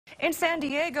In San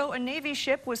Diego, a Navy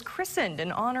ship was christened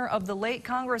in honor of the late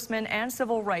Congressman and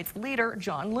civil rights leader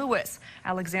John Lewis.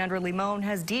 Alexandra Limon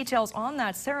has details on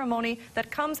that ceremony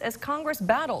that comes as Congress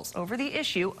battles over the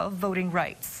issue of voting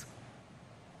rights.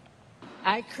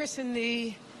 I christen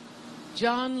thee,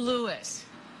 John Lewis.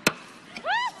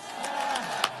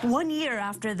 1 year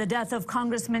after the death of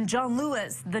Congressman John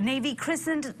Lewis, the Navy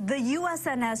christened the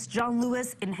USNS John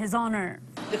Lewis in his honor.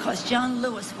 Because John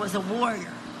Lewis was a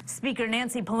warrior. Speaker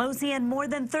Nancy Pelosi and more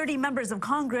than 30 members of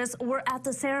Congress were at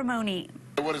the ceremony.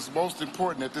 What is most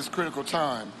important at this critical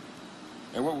time,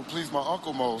 and what would please my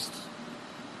uncle most,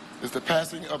 is the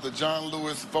passing of the John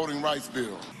Lewis Voting Rights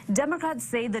Bill. Democrats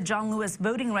say the John Lewis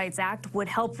Voting Rights Act would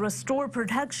help restore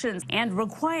protections and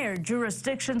require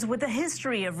jurisdictions with a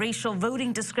history of racial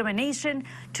voting discrimination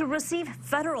to receive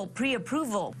federal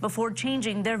pre-approval before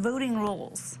changing their voting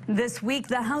rules. This week,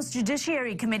 the House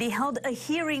Judiciary Committee held a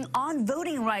hearing on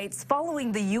voting rights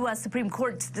following the U.S. Supreme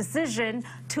Court's decision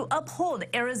to uphold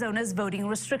Arizona's voting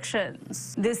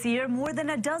restrictions. This year, more than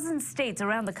a dozen states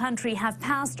around the country have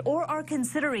passed or are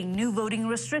considering new voting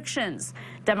restrictions.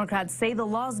 Democrats say the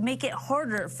laws make it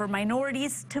harder for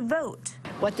minorities to vote.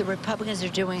 What the Republicans are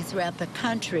doing throughout the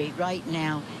country right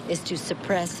now is to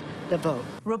suppress the vote.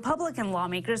 Republican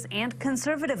lawmakers and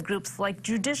conservative groups like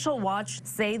Judicial Watch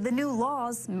say the new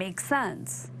laws make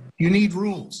sense. You need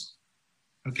rules,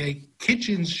 okay?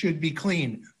 Kitchens should be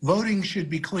clean. Voting should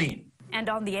be clean. And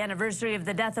on the anniversary of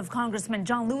the death of Congressman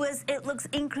John Lewis, it looks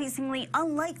increasingly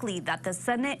unlikely that the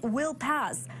Senate will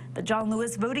pass the John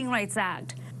Lewis Voting Rights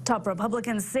Act. Top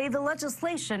Republicans say the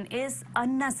legislation is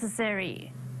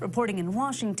unnecessary. Reporting in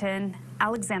Washington,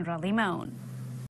 Alexandra Limon.